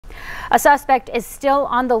A suspect is still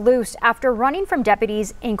on the loose after running from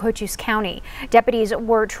deputies in Cochise County. Deputies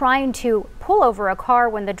were trying to pull over a car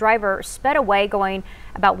when the driver sped away, going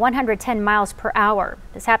about 110 miles per hour.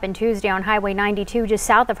 This happened Tuesday on Highway 92 just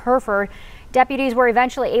south of Hereford. Deputies were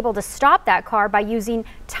eventually able to stop that car by using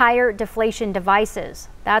tire deflation devices.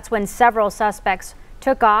 That's when several suspects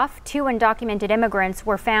took off. 2 undocumented immigrants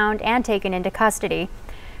were found and taken into custody.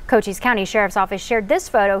 Cochise County Sheriff's Office shared this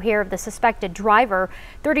photo here of the suspected driver,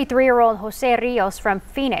 33-year-old Jose Rios from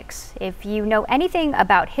Phoenix. If you know anything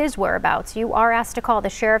about his whereabouts, you are asked to call the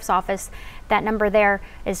Sheriff's Office. That number there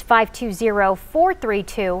is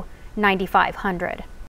 520-432-9500.